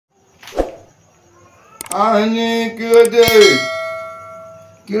a ní kí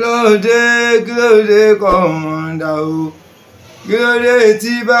ló dé kọ̀mọ̀dà o, kí ló dé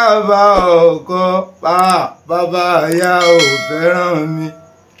tí bàbá ọkọ bàbá ìyá ò fẹ́ràn mi.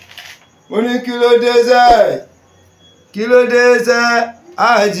 Mo ní kí ló dé sẹ́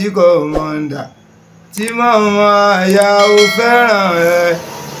àjí kọ̀mọ̀dà tí màmá ìyá ò fẹ́ràn ẹ,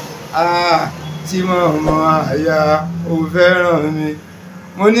 tí màmá ìyá ò fẹ́ràn mi.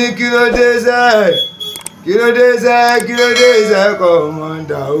 Mo ní kí ló dé sẹ́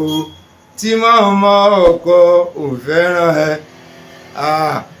kọ̀mọ̀dà o, tí màmá ọkọ ò fẹ́ràn ẹ,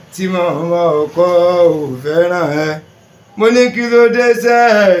 tí màmá ọkọ ò fẹ́ràn ẹ. Mo ní kí ló dé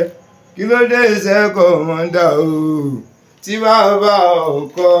sẹ́ kọ̀mọ̀dà o, tí bàbá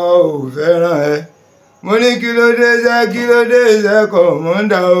ọkọ ò fẹ́ràn ẹ. Mo ní kí ló dé sẹ́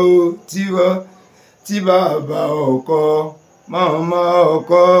kọ̀mọ̀dà o, tí bàbá ọkọ màmá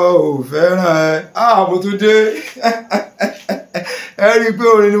ọkọ ò fẹ́ràn ẹ. Mo tún dé ẹ rí i pé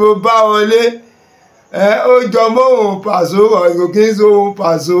orin ni mo bá wọlé. Ó jọ mọ́ ohun Pàṣọ, kò kí n so ohun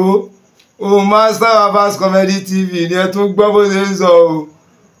Pàṣọ. Ohun Master Babas Comedy TV ni ẹ tún gbọ́ bó ṣe ń sọ o.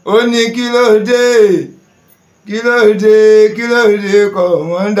 Ó ní kí ló dé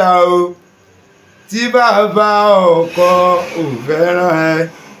kọ̀mọ̀dà o, tí bàbá ọkọ ò fẹ́ràn ẹ.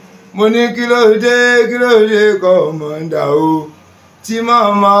 Mo ní kí ló dé kọ̀mọ̀dà o, tí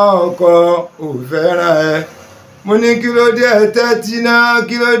màmá ọkọ ò fẹ́ràn ẹ. Mo ní kí ló dé tẹ́tí náà,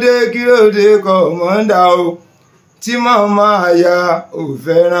 kí ló dé kọ̀mọ̀dà o, tí màmá ìyá ò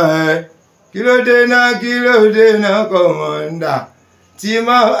fẹ́ràn ẹ. Kí ló dé náà kọ̀mọ̀dà, tí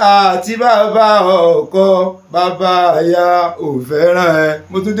bàbá ọkọ bàbá ìyá ò fẹ́ràn ẹ.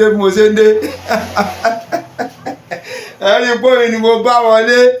 Mo tún dé bí mo ṣe ń dé. Ẹ̀rí pòyìn ni mo bá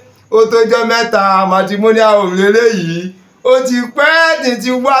wọlé. Ó tójọ́ mẹ́ta matrimonial home lélẹ́yìí. Ó ti pẹ́ tí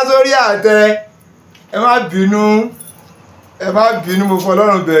wá sórí àtẹ. Ẹ má bínú mo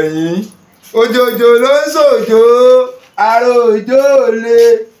fọlọ́run bẹ̀ yín. Òjòjò ló ń ṣòjò, àrò òjò lè.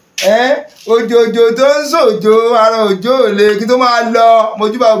 Òjòjò tó ń ṣòjò, àrò òjò lè. Kí tó máa lọ,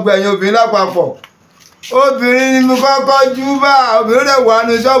 mojúbà gbogbo ẹ̀yin obìnrin lápapọ̀. Obìnrin ni mo kọ́kọ́ júbà. Obìnrin rẹ̀ wà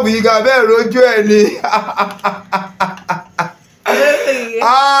ní ṣọ́ọ̀bù yìí ga bẹ́ẹ̀ rójú ẹ̀ ni.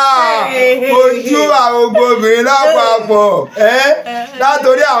 Ojú àwọn gbogbo obìnrin lápapọ̀.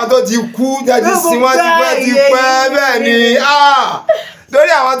 Látòrí àwọn tó ti kú, jáde sí wọn ti pẹ́ bẹ́ẹ̀ ni.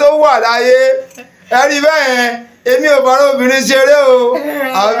 Lórí àwọn tó wà láyé, ẹ̀rí bẹ́ẹ̀ èmi ò bá obìnrin ṣeré o.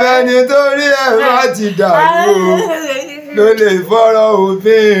 Àfẹ́ni tó rí ẹ̀ bá ti dàrú o, ló lè fọ́rọ̀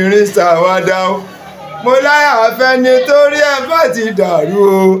obìnrin ṣàwádà o. Mo láyà àfẹ́ni tó rí ẹ̀ bá ti dàrú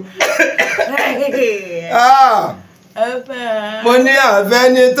o. Mo ní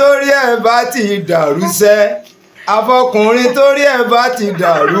àfẹ́ni tó rí ẹ̀ bá ti dàrú sẹ́, afọkùnrin tó rí ẹ̀ bá ti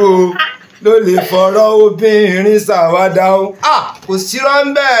dàrú o, ló lè fọ̀rọ̀ obìnrin ṣàwádà o. Kò sírọ́ ń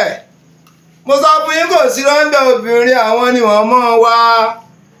bẹ̀. Mo sọ fún yín kò sírọ́ ń bẹ̀. Obìnrin àwọn ni mọ̀mọ́ wa,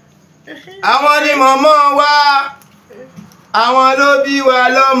 àwọn ni mọ̀mọ́ wa, àwọn ló bí wa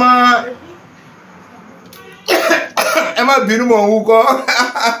lọ́mọ. Ẹ má bínú mò ń wúkọ́.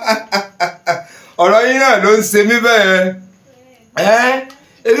 Ọ̀rọ̀ yín náà ló ń ṣe mí bẹ́ẹ̀.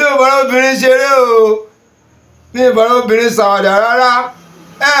 Èmi ò bọ́rọ̀ obìnrin ṣeré o, mi ò bọ́rọ̀ obìnrin ṣàwàdà rárá.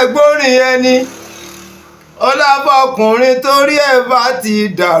 Gbórin yẹn ni ọlábọ̀kùnrin torí ẹ̀ bá ti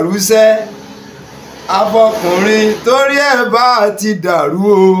dàrú sẹ́, abọkùnrin torí ẹ̀ bá ti dàrú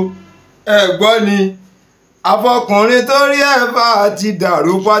o. Gbọ́ ni abọkùnrin torí ẹ̀ bá ti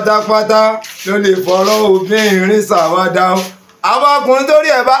dàrú pátápátá, ló lè fọ̀rọ̀ obìnrin ṣàwàdà o. Abọkùnrin torí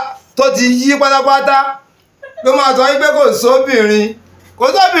ẹ̀ bá tó ti yí pátápátá ló máa sọ wípé kò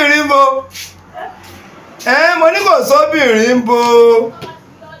sóbìnrin bo. Mo ní kò sóbìnrin bo.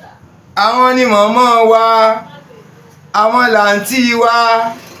 Àwọn ni mọ̀mọ́ wa, àwọn làǹtí wa.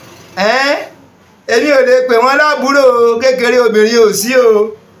 Èmi ò lè pè wọ́n lábúrò kékeré obìnrin ò sí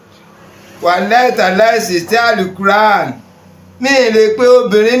o. Wàláhì tàláhì tí Al-Quran, mi lè pe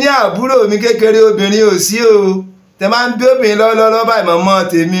obìnrin ní àbúrò mi kékeré obìnrin ò sí o. Tẹ máa ń bí obìnrin lọ́lọ́lọ́ báyìí, mọ̀mọ́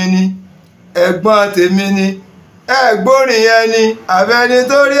tèmi ni, ẹ̀gbọ́n tèmi ni. Gbórin yẹn ni àfẹ́ni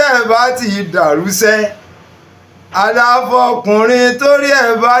tó rí ẹ̀ bá ti dàrú sẹ́, aláfọkùnrin tó rí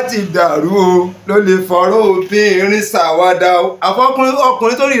ẹ̀ bá ti dàrú o, ló lè fọ̀rọ̀ obìnrin ṣàwádà o.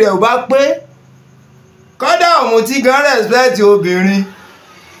 Ọkùnrin tó rí rẹ̀ ò bá pé, kọ́dà ọ̀mùtí gan rẹ̀spẹ̀tì obìnrin,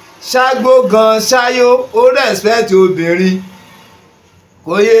 ṣágbó gan ṣáyó ó rẹ̀spẹ̀tì obìnrin.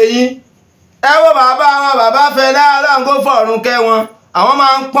 Kò yé yín. Ẹ wo bàbá wọn, bàbá Fẹlá, Ọlọ́run kó fọ̀run kẹ́ wọn. Àwọn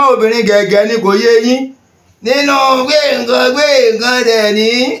máa ń pọ́n obìnrin gẹ̀gẹ̀ ni, kò yé yín. Nínú gbé nǹkan dẹ̀ ní.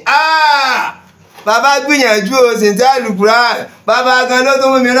 bàbá gbìyànjú o Cynthia Alukuran bàbá gan ló tó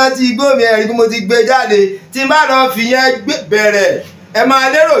mú mi rántí igbó mi ẹ̀rí bí mo ti gbé jáde tí n bá lọ fi yẹn bẹ̀rẹ̀ ẹ máa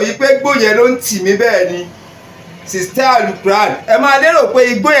lérò yìí pé igbó yẹn ló ń tì mí bẹ́ẹ̀ ni Cynthia Alukuran ẹ máa lérò pé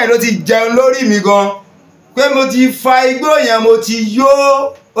igbó yẹn ló ti jẹun lórí mi gan pé mo ti fa igbó yẹn mo ti yó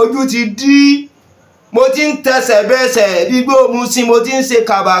ojú ti dí mo ti ń tẹsẹ̀ bẹ́sẹ̀ bí igbó mu sí mo ti ń ṣe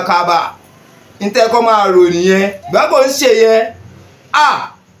kàbàkàbà ntẹ́kọ́ máa rò nìyẹn gbàgbọ́ ń ṣe yẹn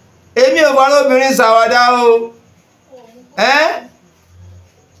èmi ò fọ̀rọ̀ obìnrin ṣàwàdà o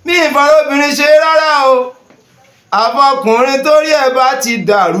mi ì fọ̀rọ̀ obìnrin ṣe rárá o àfọkùnrin torí ẹ̀ bá ti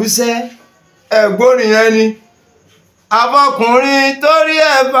dàrú sẹ́ ẹ̀gbọ́n yẹn ni àfọkùnrin torí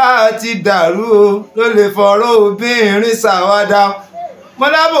ẹ̀ bá ti dàrú o ló lè fọ̀rọ̀ obìnrin ṣàwàdà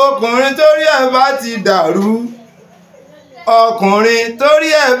mọ́lábọ̀kùnrin torí ẹ̀ bá ti dàrú ọkùnrin torí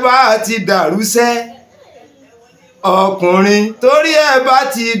ẹ̀ bá ti dàrú sẹ́ ọkùnrin torí ẹ̀ bá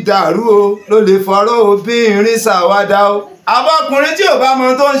ti dàrú o ló lè fọ̀rọ̀ obìnrin ṣàwàdà o àbọ̀kùnrin tí ò bá mọ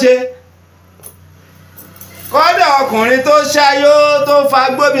tó ń ṣe kọ́dà ọkùnrin tó ṣáyó tó fa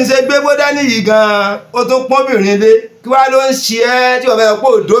gbóbi ṣe gbé bó dání yìí gan-an ó tó pọ́nbìnrin lé kí wá ló ń ṣe ẹ́ tí ọ̀fẹ́ pò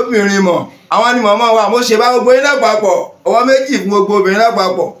dóbìnrin mọ̀ àwọn ni mọ̀mọ́ wa mo ṣe bá gbogbo yín lápapọ̀ ọwọ́ méjì fún gbogbo obìnrin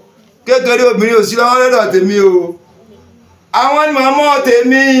lápapọ̀ kékeré obìnrin ò sí lọ́wọ́ lọ́dọ̀ tèmi o àwọn ni mọ̀mọ́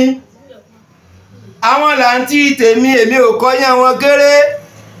tèmi àwọn làǹtí tèmi èmi ò kọ́yán wọn kéré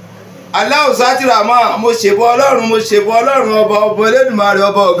aláwọ̀ sátìràmọ́ mo ṣèbọ ọlọ́run ọba ọba Elédùmarè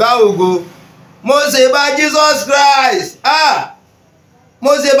ọba ọ̀gá ògo mo ṣe bá Jesus Christ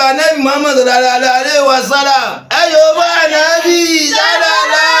mo ṣe bá nẹ́bí Muhammad sallallahu alaihi wasallam ẹ yóò bá nẹ́bí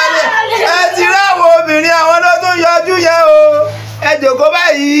sallallahu ẹ ti ráwọ̀ obìnrin àwọn ló tún yọjú yẹn o ẹ jòkó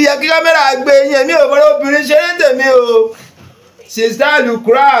báyìí yẹ kí kámẹ́rà gbé yẹn mi ò fọ̀rọ̀ obìnrin ṣeré tèmi o Cynthia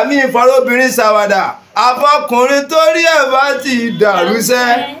Alukuran mi ì fọ̀rọ̀ obìnrin ṣàwàdà àfọkùnrin torí ẹ̀ bá ti dàrú sẹ́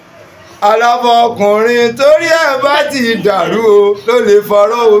aláfọkùnrin torí ẹ̀ bá ti dàrú o ló lè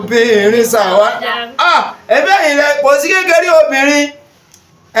fọ̀rọ̀ obìnrin ṣàwàdà ẹ̀bẹ̀ yìí rẹ kò sí kékeré obìnrin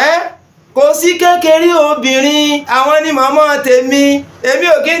kò sí kékeré obìnrin àwọn ni mọ̀mọ́ tèmi èmi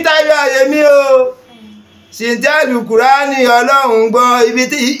ò kí ń tayọ àyè mi o Cynthia Alukuran ni ọlọ́run gbọ́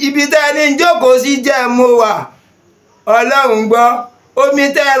ibi tẹ́ ní jókòó sí jẹ́ mo wà ọlọ́run gbọ́ omi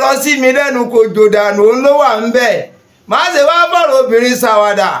tẹ́ ẹ lọ sí mi lẹ́nu kò jò dànù òun ló wà ń bẹ̀ má ṣe wá fọ̀rọ̀ obìnrin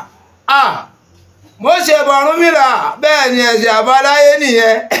ṣàwàdà mo ṣe bọ̀rún mìíràn bẹ́ẹ̀ ni ẹ̀sìn àbáláyé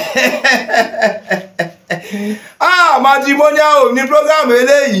nìyẹn matrimonial home ní prógámù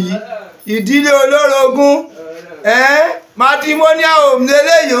eléyìí ìdílé olórogún matrimonial home ní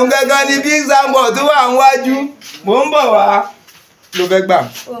eléyìí òun gẹ́gẹ́ ní big sambo tó wà níwájú mò ń bọ̀ wá ló fẹ́ gbà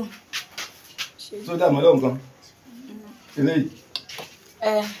tó dà mọ́ lọ́wọ́ nǹkan eléyìí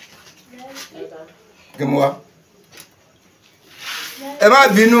kí mo wá ẹ má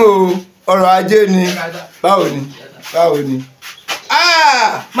bínú o ọrọ̀ ajé ni báwo ni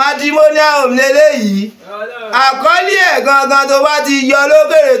matrimonial home lélẹ́yìí àkọ́lé ẹ̀ gangan tó bá ti yọ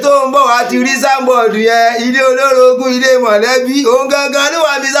lókèrè tó ń bọ̀ wá ti rí sáńbọ̀dù yẹn ilé olórogún ilé mọ̀lẹ́bí òun gangan ló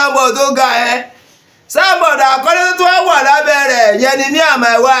wà bí sáńbọ̀dù tó ga ẹ́ sáńbọ̀dù àkọ́lé tó wá wà lábẹ́ rẹ̀ yẹn ni me and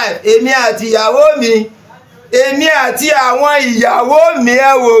my wife èmi àti ìyàwó mi èmi àti àwọn ìyàwó mi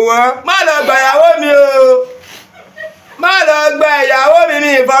ẹ wò wọ́n má lọ gba ìyàwó mi o má lọ gba ìyàwó mi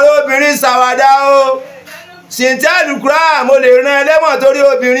ìfọ̀rọ̀ obìnrin ṣàwàdà o Cynthia Alukuran mo lè rán ẹlẹ́wọ̀n torí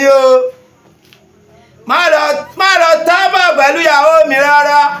obìnrin o má lọ tábà pẹ̀lú ìyàwó mi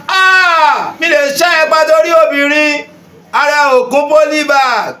rárá mi lè ṣá ẹpa torí obìnrin ara òkun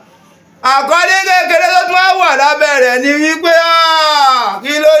polybag àkọlé kékeré tó tún wà lábẹ́ rẹ̀ ni wípé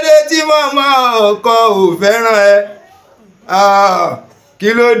kí ló dé tí mọ̀mọ́ ọkọ ò fẹ́ràn ẹ kí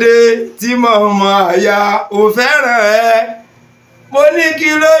ló dé tí mọ̀mọ́ àyà ò fẹ́ràn ẹ mo ní kí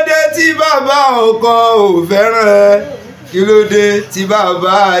ló dé tí bàbá ọkọ ò fẹ́ràn ẹ kí ló dé tí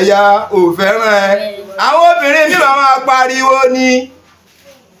bàbá àyà ò fẹ́ràn ẹ àwọn obìnrin mi máa pariwo ni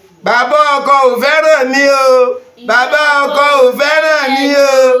bàbá ọkọ ò fẹ́ràn mi o bàbá ọkọ ò fẹ́ràn mi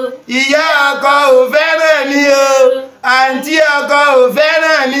o ìyá ọkọ ò fẹ́ràn mi o àǹtí ọkọ ò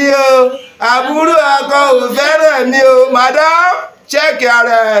fẹ́ràn mi o àbúrò ọkọ ò fẹ́ràn mi o madam ṣẹ́ẹ̀kì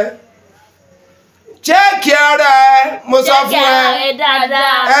ara ẹ ṣẹ́ẹ̀kì ara ẹ mo sọ fún ẹ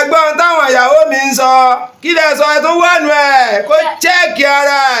ẹgbọ́n táwọn ìyàwó mi ń sọ kí lẹ sọ ẹ tó wọnú ẹ kó ṣẹ́ẹ̀kì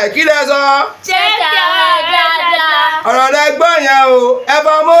ara ẹ kí lẹ sọ. ṣẹ́ẹ̀kì ara ẹ dáadáa. ọ̀rọ̀ lẹ gbọ́ yẹn o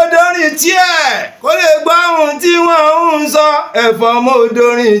ẹ̀fọ́ mo dórin tiẹ̀ kó lè gbọ́ ohun tí wọ́n ń sọ ẹ̀fọ́ mo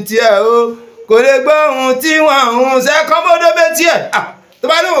dórin tiẹ̀ o kò lè gbọ́ ohun tí wọ́n ń sọ ẹ̀kọ́ mo dóbe tiẹ̀ tó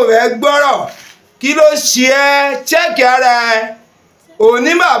bá lóun fẹ́ gbọ́rọ̀ kí ló ṣe ẹ́ ṣẹ́ẹ̀kì ara ẹ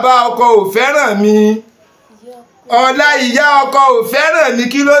òní bàbá ọkọ ò fẹ́ràn mi ọ̀la ìyá ọkọ ò fẹ́ràn mi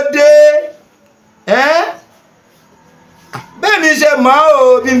kí ló dé bẹ́ẹ̀ mi ṣe mọ́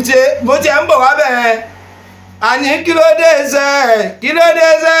o bí mo ti ń bọ̀ wá bẹ́ẹ̀ àní kí ló dé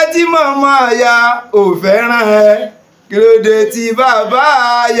ṣe tí màmá aya ò fẹ́ràn ẹ kí ló dé tí bàbá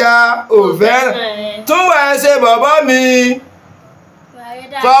aya ò fẹ́ràn tún wà ẹ ṣe bọ̀bọ́ mi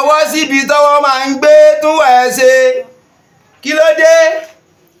fọwọ́ síbi tọ́wọ́ máa ń gbé tún wà ẹ ṣe kí ló dé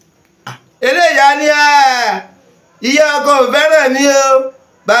eléyà ni ìyá ọkọ ò fẹ́ràn mi o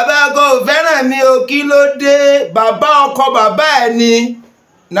bàbá ọkọ ò fẹ́ràn mi o kí ló dé bàbá ọkọ bàbá ẹ ni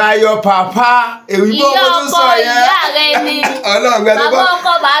na your papa èyí bó mo tún sọ yẹn ọlọ́ọ̀gbẹ́ tó bàbá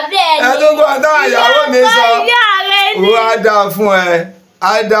ọkọ bàbá ẹ ni ẹ tó gbọ́ táwọn ìyàwó mi sọ ó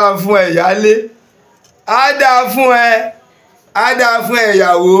á dáa fún ẹ ìyálé á dáa fún ẹ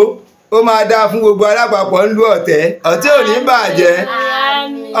ìyàwó ó máa dáa fún gbogbo alápapọ̀ ń lu ọ̀tẹ̀ ọ̀tẹ̀ ò ní bàjẹ́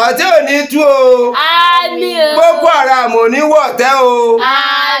ọ̀tẹ̀ ò ní tú o Boko Haram ò ní wọ̀tẹ̀ o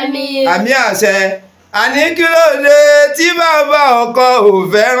àmì àṣẹ àní kí ló dé tí bàbá ọkọ ò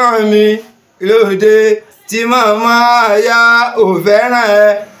fẹ́ràn mi kí ló dé tí màmá aya ò fẹ́ràn ẹ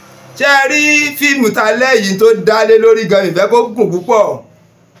ṣe rí fíìmù talẹ́ yìí tó dálé lórí gan ìfẹ́ kó gùn púpọ̀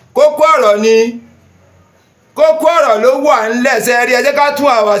kókó ọ̀rọ̀ ni kókó ọ̀rọ̀ ló wà ńlẹ̀ ṣe rí ẹ jẹ́ ká tún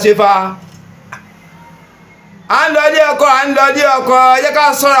àwa ṣe fa à ń lọ dé ọkọ ẹ jẹ́ ká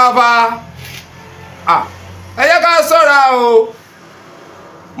ṣọ́ra fa ẹ jẹ́ ká ṣọ́ra o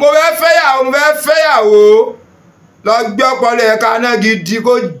mo fẹ́ fẹ́yàwó lọ gbé ọpọlọ ẹ̀ka náà gidi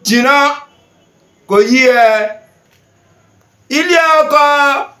kó jiná kò yí ẹ ilé ọkọ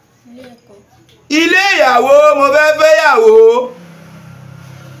ilé ìyàwó mo fẹ́ fẹ́yàwó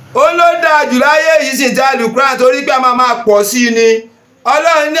ó ló dáa jù láyé yìí sì ti alùkúrán torí pé a máa pọ̀ sí i ni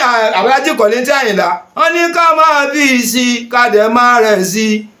ọlọ́run ní àbájí kọ̀lé tí àyìnlá wọ́n ní ká máa bí i sí i ká dẹ̀ máa rẹ̀ sí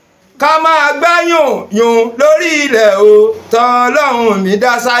i ká máa gbáyùn lórí ilẹ̀ o tọ́lọ́run mi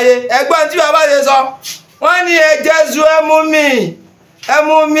dá sáyé ẹgbọ́n tí bàbá ṣe sọ wọ́n ní ẹ Jésù ẹ mú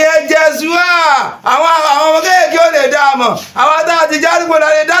mi ẹ Jésù àwọn ọmọ kéèké ò lè dá a mọ̀ àwọn tá a ti járúgbó la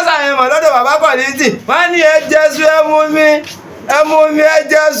lè dá sàyẹn mọ̀ lọ́dọ̀ bàbá Kọ̀lìntì wọ́n ní ẹ Jésù ẹ mú mi ẹ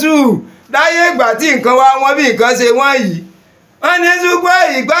Jésù láyé ìgbà tí nǹkan wá wọ́n bí nǹkan ṣe wọ́n yìí wọ́n ní ṣùgbọ́n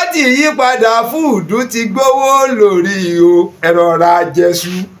ìgbà tí ìyípadà fúùdù ti gbówó lórí o ẹ̀rọ ra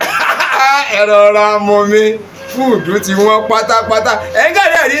Jésù ẹ̀rọ ra mọ́ mi fúùdù tí wọ́n pátápátá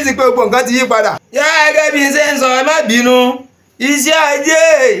ẹ̀ńgàdé rí sí pé gbogbo nǹkan ti yí padà. gẹ́gẹ́ bí ṣe ń sọ ẹ má bínú iṣẹ́ ajé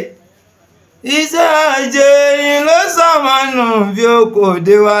ló sọ̀mọ́nù bí o kò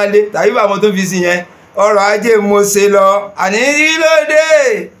dé wálé tàbí bàmọ́ tó fi sí yẹn ọrọ̀ ajé mo ṣe lọ àní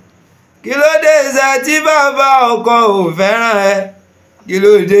kí ló dé ṣe tí bàbá ọkọ ò fẹ́ràn ẹ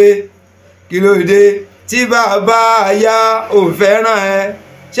kí ló dé tí bàbá aya ò fẹ́ràn ẹ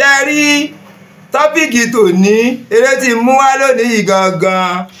ṣe rí tọ́pìkì tòní eré tí mú wá lónìí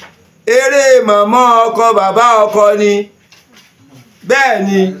gangan eré màmá ọkọ bàbá ọkọ ni bẹ́ẹ̀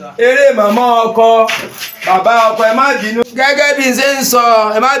ni eré màmá ọkọ bàbá ọkọ ẹ má bínú gẹ́gẹ́ bí n ṣe ń sọ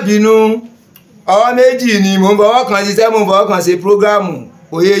ẹ má bínú ọwọ́ méjì ni mò ń fọwọ́ kan ṣiṣẹ́ mò ń fọwọ́ kan ṣe prógrámù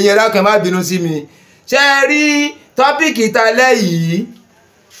òye yẹn lákàn má bínú sí mi ṣe rí tọ́pìkì talẹ́ yìí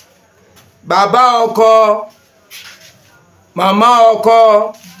bàbá ọkọ màmá ọkọ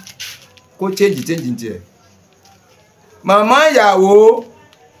kó change tiẹ̀ màmá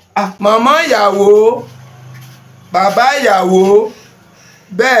ìyàwó bàbá ìyàwó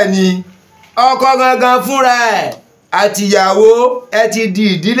bẹ́ẹ̀ ni ọkọ gangan fúnra ẹ̀ àti ìyàwó ẹ ti di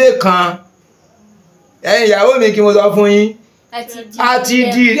ìdílé kan ẹ̀yin ìyàwó mi kí mo sọ fún yín àti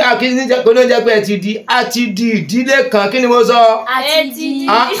di kò ló jẹ́ pé àti di ìdílé kan kí ni mo sọ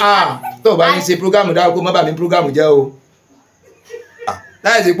tó bá ní ṣe prógámù dáwọ́ kó má bà mí prógámù jẹ́ o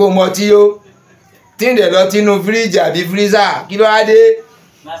láì sí pé mo tí ó tí ń dẹ̀ lọ tínú fíríjì àbí fírísà kí ló wá dé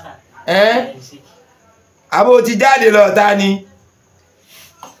àbó ti jáde lọ ta ni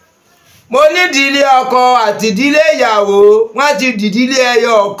mo ní ìdílé ọkọ àti ìdílé ìyàwó wọ́n ti dìdílé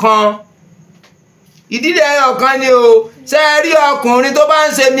ẹyọ kan ìdílé ẹyọ kan ni o ṣe rí ọkùnrin tó bá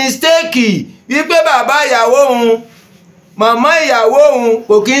ń ṣe mistéèkì wípé bàbá ìyàwó òun màmá ìyàwó òun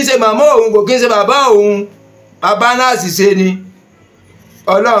kò kí ń ṣe màmá òun kò kí ń ṣe bàbá òun bàbá náà sì ṣe ni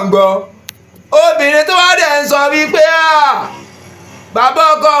ọlọ́run gbọ́ obìnrin tó wá dẹ̀ ń sọ wípé bàbá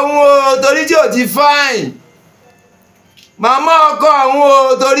ọkọ òun o torí tí ò ti fáìn màmá ọkọ òun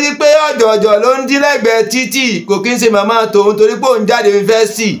o torí pé ọ̀jọ̀jọ̀ ló ń dín lẹ́gbẹ̀ẹ́ títì kò kí ń ṣe màmá tòun torí pé òun jáde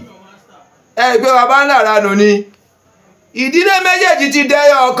yunifásitì pé bàbá ńlá ranù ni ìdílé méjèèjì ti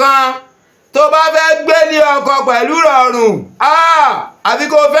dẹyọ kan tó bá fẹ́ gbé ní ọkọ pẹ̀lú rọrùn àfi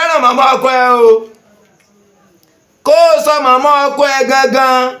kó fẹ́ràn màmá ọkọ ẹ o kó sọ màmá ọkọ ẹ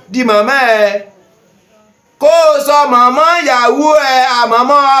gangan di màmá ẹ kó o sọ màmá ìyàwó ẹ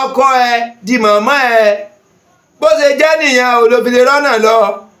àmọ́mọ́ ọkọ ẹ di màmá ẹ bó ṣe jẹ́ nìyẹn ò ló fi lè rọ́nà lọ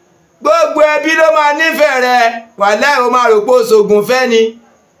gbogbo ẹbí ló máa nífẹ̀ẹ́ rẹ wàláhì ó máa rò pé oṣoògùn fẹ́ ni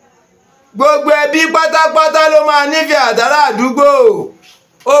gbogbo ẹbí pátápátá ló máa nífẹ̀ẹ́ àtàrà àdúgbò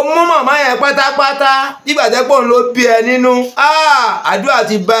ó mú màmá yẹn pátápátá nígbà tẹ́pọ̀ ló bí ẹ nínú àdúrà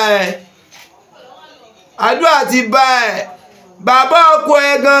ti bá ẹ àdúrà ti bá ẹ bàbá ọkọ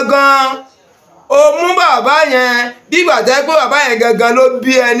ẹ gangan ó mú bàbá yẹn nígbà tẹ́pọ̀ bàbá yẹn gangan ló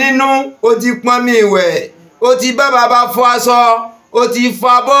bí ẹ nínú ó ti pọnmi ìwẹ̀ ó ti bá bàbá fọ aṣọ ó ti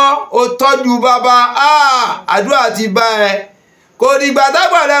fabọ́ ó tọ́jú bàbá àdúrà ti bá ẹ kò dìgbà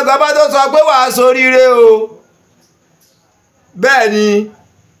tágbàlagbà bá tó sọ pé wàá ṣoríire o bẹ́ẹ̀ ni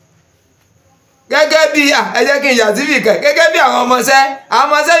gẹ́gẹ́ bí ẹ jẹ́ kí n yà síbì kẹ̀ gẹ́gẹ́ bí àwọn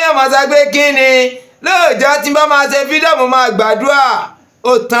ọmọọṣẹ́ yóò máa sọ pé kí ni lóòjọ́ tí bá máa ṣe fídíọ̀mù máa gbàdúrà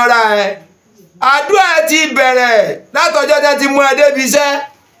ó tanra ẹ àdúrà ti bẹ̀rẹ̀ látọjọ́ tí wọ́n ti mú ẹ débi iṣẹ́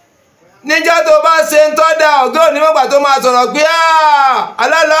níjọ́ tó bá ṣe ń tọ́da ọ̀gá onímọ̀gbà tó máa sọ̀rọ̀ pé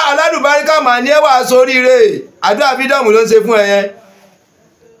alálùbáríkà mà ní ẹ wà sóríire àdúrà fídíọ̀mù ló ń ṣe fún ẹ yẹn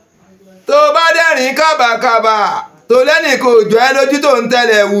tó bá dẹ́rìn kábàkàbà tó lẹ́nìkan òjò ẹ lójú tó ń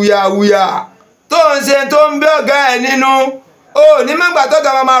tẹ̀lẹ̀ wùyàwùyà tó ń ṣe tó ń bẹ́ ọ̀gá ẹ nínú onímọ̀gbà tó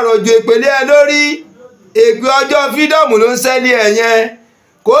ga máa rọ̀jò ìpèlé ẹ lórí èpè ọjọ́ fídíọ̀mù ló ń ṣẹ́lẹ̀ ẹ yẹn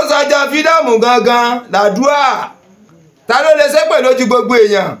kó sọjọ́ fídíọ̀mù gangan làdúrà ta ló lè ṣépè lójú gbogbo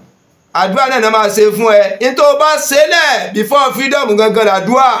èèyàn àdúrà náà máa ṣe fún ẹ ní tó bá ṣẹlẹ̀ before freedom gangan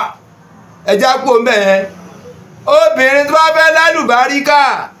làdúrà ẹjá kó mbẹ yẹn obìnrin tó bá fẹ́ lálùbáríkà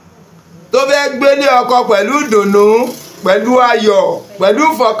tó fẹ́ gbélé ọkọ pẹ̀lú ìdùnnú pẹ̀lú ayọ̀ pẹ̀lú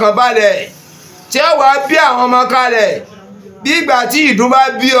ìfọ̀kànbalẹ̀ tí ó wàá bí àwọn ọmọ kalẹ̀ bí ìgbà tí ìdun bá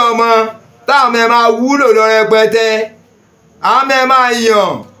bí ọmọ táwọn ẹ máa wúlò lọ rẹpẹtẹ àwọn ẹ máa yàn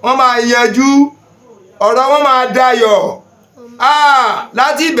wọ́n máa yanjú ọ̀rọ̀ wọn máa dayọ̀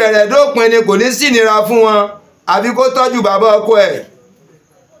láti ìbẹ̀rẹ̀ dópin ni kò ní sí ìnira fún wọn àbí kó tọ́jú bàbá ọkọ ẹ̀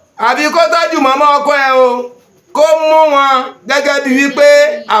àbí kó tọ́jú màmá ọkọ ẹ̀ o kó mú wọn gẹ́gẹ́ bí wípé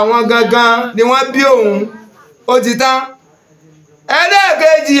àwọn gangan ni wọ́n bí òun ó ti tán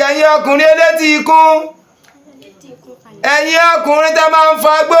ẹlẹ́ẹ̀kejì ẹ̀yin ọkùnrin elétí ikún ẹ̀yin ọkùnrin tẹ́ máa ń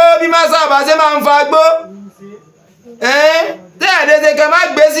fagbó bí má sábà ṣe máa ń fagbó tẹ́ ẹ̀dẹ́sẹ̀ kẹ́ má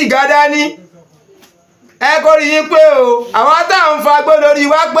gbé sìgá dání ẹ kò rí yín pé o àwọn táwọn ń fagbó lórí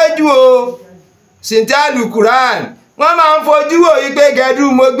wá péjú o sìntẹ́lù Quran wọ́n máa ń fojú wò yí pé gẹ̀dú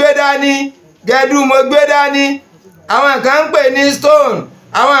mo gbé dání gẹ̀dú mo gbé dání àwọn kan ń pè ní stone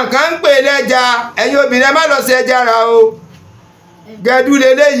àwọn kan ń pè lẹ́ja ẹ̀yin obìnrin ẹ má lọ sí ẹja ra o gẹ̀dú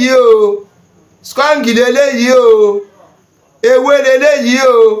leléyìí o skọ́ǹgì leléyìí o ewé leléyìí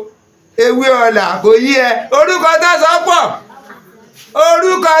o ewé ọ̀là kò yí ẹ orúkọ tó sọ pọ̀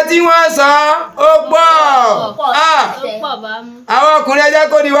orúkọ tí wọ́n sọ ó pọ̀ àwọn ọkùnrin ẹjẹ́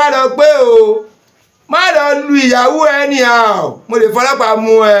kó ní wá lọ pé o má lọ lu ìyàwó ẹni mo lè fọlọ́pàá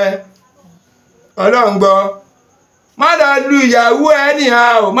mú ẹ ọlọ́run gbọ́ má lọ lu ìyàwó ẹni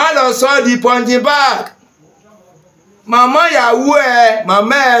má lọ sọ di punching bag màmá ìyàwó ẹ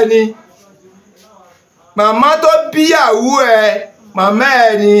màmá ẹ ni màmá tó bí ìyàwó ẹ màmá ẹ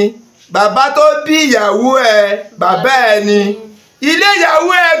ni bàbá tó bí ìyàwó ẹ bàbá ẹ ni ilé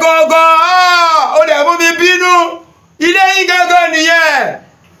ìyàwó ẹ gangan ó dẹ̀ mú mi bínú ilé yín gangan nìyẹn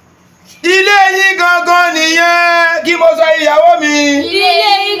ilé yín gangan nìyẹn kí mo sọ ìyàwó mi ilé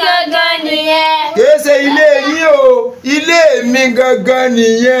yín gangan nìyẹn kìí ṣe ilé yín o ilé mi gangan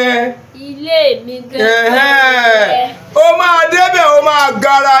nìyẹn ilé mi gangan nìyẹn ó máa débẹ̀ ó máa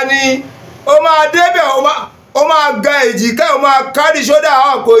gara ni ó máa débẹ̀ ó máa ga èjìká ó máa kárí sódà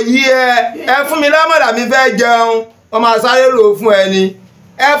kò yí ẹ fún mi lámọ̀lá mi fẹ́ jẹun wọ́n máa sáré rò fún ẹ ni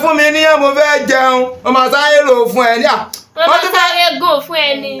ẹ fún mi níyàn mo fẹ́ jẹun wọ́n máa sáré rò fún ẹ ni wọ́n máa sáré gò fún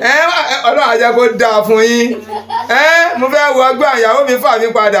ẹ ni ọlọ́run á jẹ́ kó dáa fún yín mo fẹ́ wọ ọgbọ́n ìyàwó mi fà mí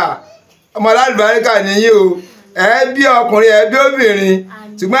padà ọmọ alálùbáríkà nìyí o ẹ bí ọkùnrin ẹ bí obìnrin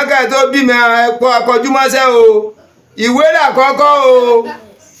ṣùgbọ́n ká ẹ tó bí mi ẹ kọ́ akọjúmọ́sẹ́ o ìwé làkọ́kọ́ o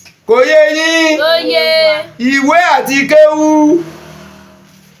kò yé yín ìwé àti kéwú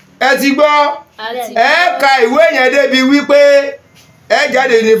ẹ ti gbọ́ ẹ ka ìwé yẹn débi wípé ẹ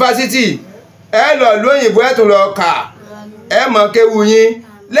jáde yunifásitì ẹ lọ lóyìnbó ẹ tún lọ kà ẹ mọ̀ kéwú yín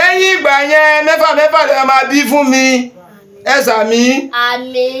lẹ́yìn ìgbà yẹn mẹ́fà lè máa bí fún mi ẹ sàmí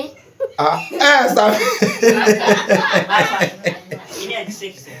àmín ẹ sàmí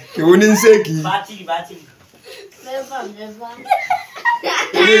ìwọ ní sèkì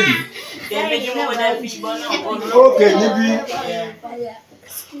ókè níbí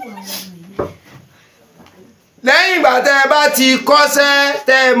lẹ́yìn ìgbà tẹ́ ẹ bá ti kọ́ṣẹ́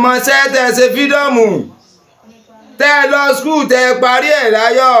tẹ́ ẹ mọṣẹ́ tẹ́ ẹ ṣe fídọ́ọ̀mù tẹ́ lọ school tẹ́ parí ẹ̀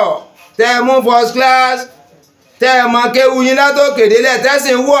láyọ̀ tẹ́ mú first class tẹ́ mọ kéwu yín látòkè délẹ̀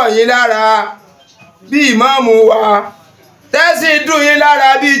tẹ́sìn wọ̀ yín lára bí ìmáàmù wa tẹ́sìn dùn yín lára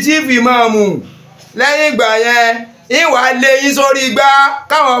bí chief ìmáàmù lẹ́yìn ìgbà yẹn ìwà lé yín sórí igbá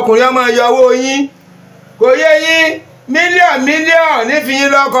káwọn ọkùnrin ọmọ yọwọ́ yín kò yé yín mílíọ̀n nífi yín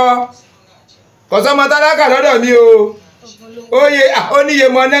lọ́kọ kò sọ́mọ tálákà lọ́dọ̀ mi o ó níye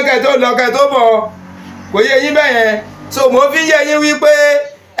mọ nẹ́kẹ̀ tó lọ́kẹ̀ tó bọ̀ kò yé yín bẹ́yẹn so mo fi yé yín wípé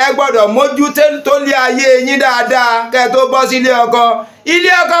ẹ gbọ́dọ̀ mójú tó lé ayé yín dáadáa kẹ́ tó bọ́ sí ilé ọkọ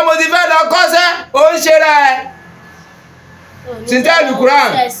mo ti fẹ́ lọ kọ́ṣẹ́ ó ń ṣe rẹ̀ sìntẹ́ẹ̀lì Quran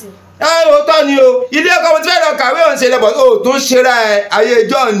òótọ́ ni o ilé ọkọ mo ti fẹ́ lọ kàwé òun ṣe lẹ́bọ̀ ó tún ṣe rẹ̀ ayé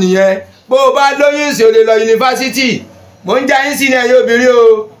ìjọ nìyẹn bó o bá lóyún sí o lè lọ yunifásitì mò ń já yín sí ní ẹ̀yin obìnrin o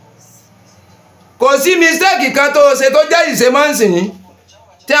kò sí mistake kan tó ṣe tó jẹ́ ìṣemọ́sìn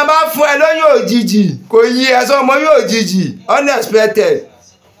tí a bá fún ẹ lóyún òjijì kò yí ẹ̀sọ́ ọmọ yóò òjijì unexpected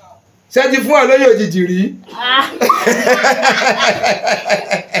ṣé ti fún ẹ lóyún òjijì rí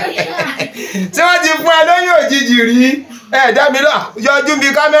tí wọ́n ti fún ẹ lóyún òjijì rí ẹ dá mi lọ yọjú bí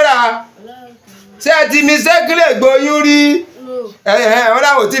kámẹ́rà ṣé ti mistake lè gbóyún rí wọ́n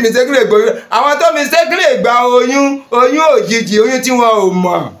láwọn tí mistake lè gbóyún àwọn tó mistake lè gba oyún òjijì oyún tí wọn ò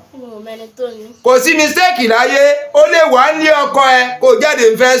mọ̀ kò sí mistake láyé ó lè wà ní ọkọ ẹ kó jáde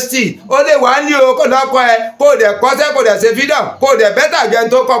yunifásitì ó lè wà ní ọkọ ẹ kó dẹ̀ kọ́ṣẹ́ kó dẹ̀ ṣe freedom kó dẹ̀ bẹ́tà jẹun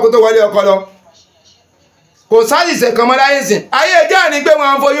tó kọ́ kó tó wọlé ọkọ lọ kò sáyìísẹ̀ kan mọ́ láyé sìn ayé ìjọ́ ni pé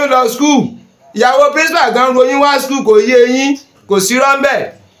wọ́n ń foyún lọ school ìyàwó principal gan royún wá school kò yé yín kò sí rọ́ńbẹ̀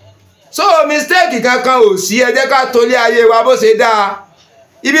so mistake kankan ò sí ẹ jẹ́ ká tolé ayé wa bó ṣe dáa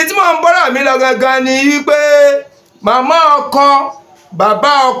ibi tí mò ń bọ́rọ̀ mi lọ gangan ni wípé màmá ọkọ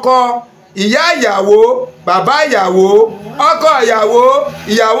bàbá ọkọ ìyá ìyàwó bàbá ìyàwó ọkọ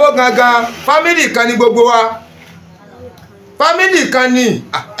ìyàwó gangan fámìlì kan ni gbogbo wa fámìlì kan ni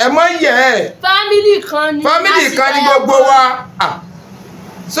ẹ mọ yẹ ẹ fámìlì kan ni gbogbo wa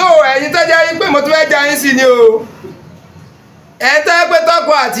so ẹ̀yin tó jẹ́ yín pé mo tún fẹ́ já yín sí ni o ẹ tẹ́ pé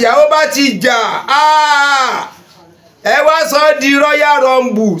tọkọ àtìyàwó bá ti jà ẹ wá sọ di royal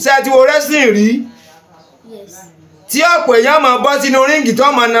rumble ṣé ẹ ti wo wrestling rí tí ọ̀pọ̀ èèyàn máa bọ́ sínú ríǹgì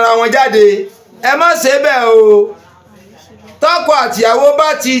tó máa nara wọn jáde ẹ má ṣe bẹ́ẹ̀ o tọkọ àtìyàwó bá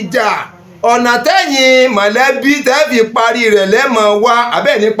ti jà ọ̀nà tẹ́yìn mọ̀lẹ́bí tẹ́ fi parí rẹ̀ lẹ́mọ̀ wá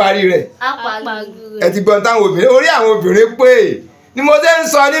abẹ́ ní parí rẹ̀ ẹ ti gbọ́n táwọn obìnrin orí àwọn obìnrin pé ni mo ṣe ń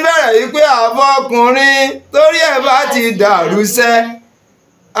sọ níbẹ̀rẹ̀ yìí pé àfọkùnrin torí ẹ̀ bá ti dàrú sẹ́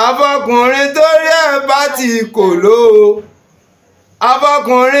àfọkùnrin torí ẹ̀ bá ti kòló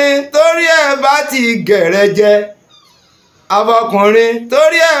àfọkùnrin torí ẹ̀ bá ti gẹ̀rẹ́jẹ àfọkùnrin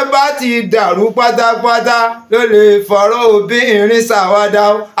torí ẹ̀ bá ti dàrú pátápátá ló lè fọ̀rọ̀ obìnrin ṣàwádà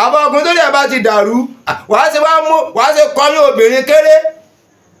àfọkùnrin torí ẹ̀ bá ti dàrú wàá ṣe kọyún obìnrin kéré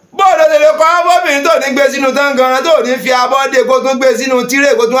bóòdó tẹ̀lé kọ́ abọ́bìnrin tó ní gbé sínú tangaran tó ní fi abọ́dé kó tún gbé sínú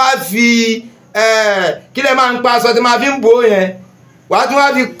tírè kó tún wá fi kí lè máa ń pa aṣọ tí máa fi ń bò yẹn wàá tún wá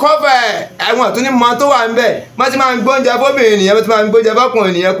fi kọ́fẹ̀ ẹ̀wọ̀n tó ní mọ tó wà ń bẹ̀ má ti máa ń gbóúnjẹ fóbìnrin nìyẹn má ti máa ń gbóúnjẹ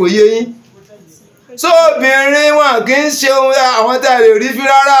fọkùnrin nìyẹn kò yé yín so obìnrin wọn kì í ṣe ohun àwọn tẹ́ lè rí fi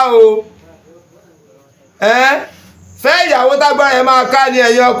rárá o fẹ́ ìyàwó tágbára ẹ̀ máa ká ní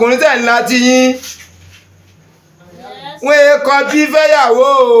ẹ̀yin ọkùnrin tẹ̀ ńlá ti yín wọ́n yé kọpí fẹ́yàwó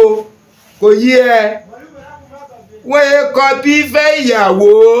o kò yí ẹ wọ́n yé kọpí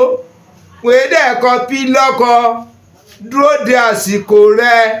fẹ́yàwó wọ́n yé dẹ̀ kọpí lọ́kọ dúró de àsìkò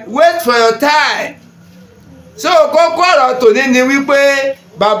rẹ wait for your time so kókó ọ̀rọ̀ tòní ni wípé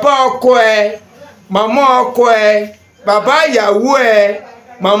bàbá ọkọ ẹ màmá ọkọ ẹ bàbá ìyàwó ẹ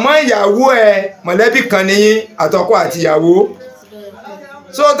màmá ìyàwó ẹ mọ̀lẹ́bí kan nìyí àtọkọ àtìyàwó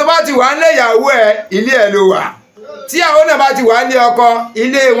so tó bá ti wà nílé ìyàwó ẹ ilé ẹ ló wà tí àwọn náà bá ti wà ní ọkọ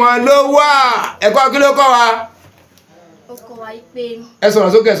ilé wọn ló wà ẹ̀kọ́ kí ló kọ́ wa. ó kọ́ wa pé. ẹ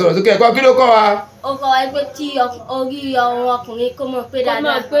sọ̀rọ̀ sókè ẹ̀kọ́ kí ló kọ́ wa. ó kọ́ wa pé kí orí ọrùn ọkùnrin kó mọ̀ pé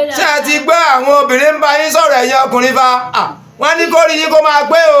dáadáa. ṣé ẹ ti gbọ́ àwọn obìnrin ń bá yín sọ̀rọ̀ ẹ̀yin ọkùnrin fa wọ́n ní kó rí yín kó máa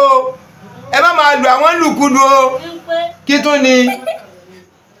pé o ẹ má máa lù àwọn lùkulù o kí tún ni.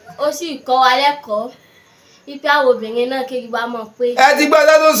 ó sì kọ́ wa lẹ́kọ̀ọ́ ipe àwọn obìnrin náà kiri wa mọ̀ pé. ẹ ti gbọ́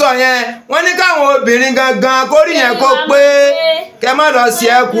tó tún sọ yẹn wọ́n ní káwọn obìnrin gangan kórì yẹn kó pé kẹ má lọ sí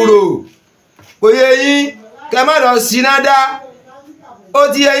ẹ kúrò kò yẹ yín kẹ má lọ sí iná dá ó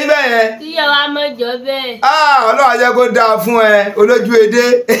ti yẹ yín bẹ́ẹ̀ yẹn. tíyẹ̀ wa mọ̀jọ bẹ́ẹ̀. ọlọ́wà jẹ́ kó dáa fún ẹ olójú edé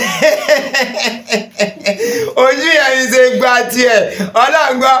ojú yẹn ṣe gba tiẹ̀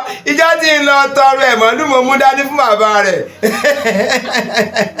ọlọ́ngbọ́ ìjọ tí ń lọ tọrọ ẹ̀ mọ́lú mo mú dání fún bàbá rẹ̀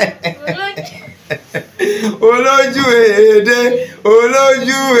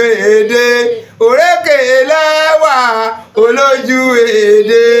olójú èdè òrékè lẹ́wà olójú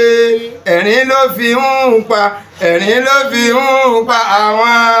èdè ẹ̀rín ló fi ń pa ẹ̀rín ló fi ń pa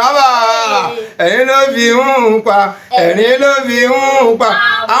àwọn ọba ẹ̀rín ló fi ń pa ẹ̀rín ló fi ń pa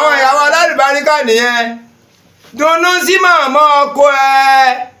àwọn ìyàwó alálùbáríkà nìyẹn. Dunnú sí màmá ọkọ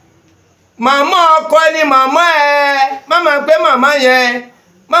ẹ, màmá ọkọ ni màmá ẹ, má máa pé màmá yẹn,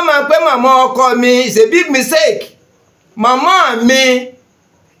 má máa pé màmá ọkọ mi, it's a big mistake. Màmá mi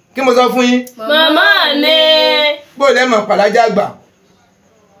kí mo sọ fún yín. Màmá mi. Bó lẹ́mọ̀ pàlájà gbà.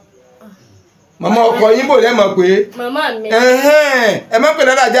 Màmá ọkọ yín bó lẹ́mọ̀ pé. Màmá mi. Ẹ má pè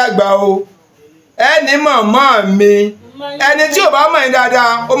lọ́dàjà gbà o. Ẹ ní màmá mi. Ẹni tí ò bá mọ̀ yín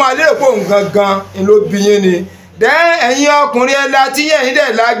dáadáa, ó máa lérò pé òun gangan ló bí yín ni. Ẹ̀yin ọkùnrin ẹ̀la tí yẹ̀yìn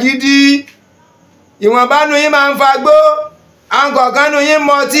dẹ̀ lágídí. Ìwọ̀nba nu yín máa ń fagbó. Àǹkọ̀kan nu yín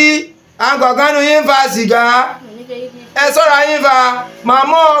mọtí. Àǹkọ̀kan nu yín fa sìgá. Ẹ ṣọ́ra yín fa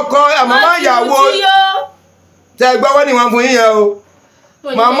màmá ọkọ màmá ìyàwó tẹ gbọ́wọ́ ni wọ́n fún yín yẹn o.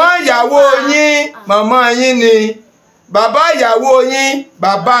 Màmá ìyàwó yín màmá yín ni, bàbá ìyàwó yín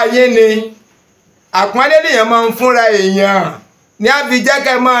bàbá yín ni. Àpọ́nlé lèèyàn máa ń fúnra èèyàn ní á fi jẹ́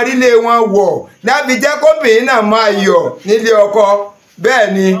kẹ́ máa rílé wọn wọ̀, ní á fi jẹ́ kóbìnrin náà máa yọ̀ nílé ọkọ.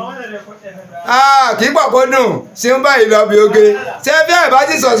 Bẹ́ẹ̀ ni kì í pọ̀ kó dùn sí ń báyìí lọ bí oge. Ṣé bí ẹ bá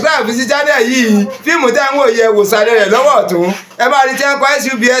ti subscribe sí channel yìí, fíìmù tẹ́ ń wò yẹ wò sàlẹ̀ rẹ̀ lọ́wọ́ ọ̀tún. Ẹ máa rí tí wọ́n kọ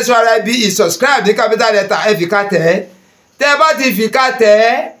SUBSRIBE subscribe ní capital letter ẹ fi ká tẹ̀ ẹ́. Tẹ́ ẹ bá ti fi ká tẹ̀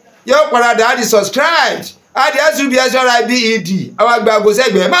ẹ́ yóò padà á di subscribed á di SUBSRIBED àwọn àgbà àgò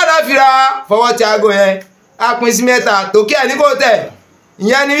sẹ́gbẹ̀ẹ́ má dá fira fọwọ́ ti aago yẹn á pín sí mẹ́ta tòkí ẹ̀ ní kò tẹ̀.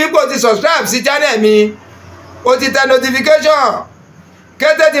 Ìyẹn ni wípé o ti subscribe sí channel mi, o ti tẹ notification.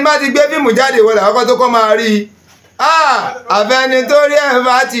 Kété tí má ti gbé fíìmù jáde wọlé àkọ́kọ́ tó kọ́ máa rí i. Àfẹni torí ẹ̀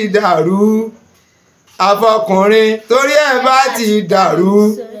bá ti dàrú, àfọkùnrin torí ẹ̀ bá ti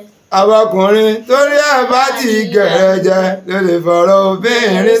dàrú, àfọkùnrin torí ẹ̀ bá ti gẹ̀rẹ́jẹ ló lè fọ̀rọ̀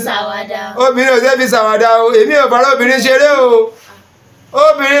obìnrin ṣàwàdà. Obìnrin ò ṣe fi ṣàwàdà o, èmi ò fọ̀rọ̀ obìnrin ṣeré o.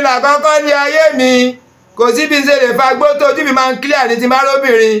 Obìnrin làkọ́kọ́ ní ayé mi, kò sí bí n ṣe lè fa gbó tó ojú mi máa ń clear ní ti má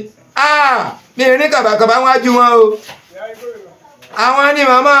lóbìnrin. Mi rí kàbàkàbà wájú wọn o. Àwọn ni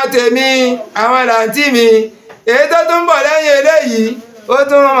màmá tèmi, àwọn làǹtí mi. Èyí tó tún bọ̀ lẹ́yìn eléyìí ó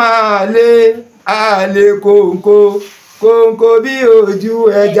tún máa lè kòǹkò bí ojú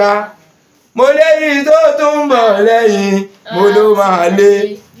ẹja. Mo léyìí tó tún bọ̀ lẹ́yìn mo ló máa lè.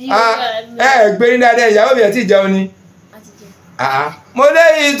 Gbé ní dáadáa ìyàwó mi ẹ̀ tí jẹun ni. Mo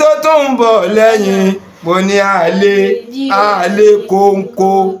léyìí tó tún bọ̀ lẹ́yìn mo ní àlè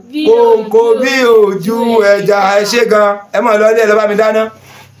kòǹkò bí ojú ẹja. Ẹ ṣé gan, ẹ mọ̀ lọ́lé ẹ lọ bá mi dáná.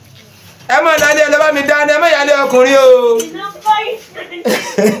 Ẹ mọ̀ lọ́lé ẹ lọ bá mi dáná, ẹ mọ̀ ìyálé ọkùnrin o.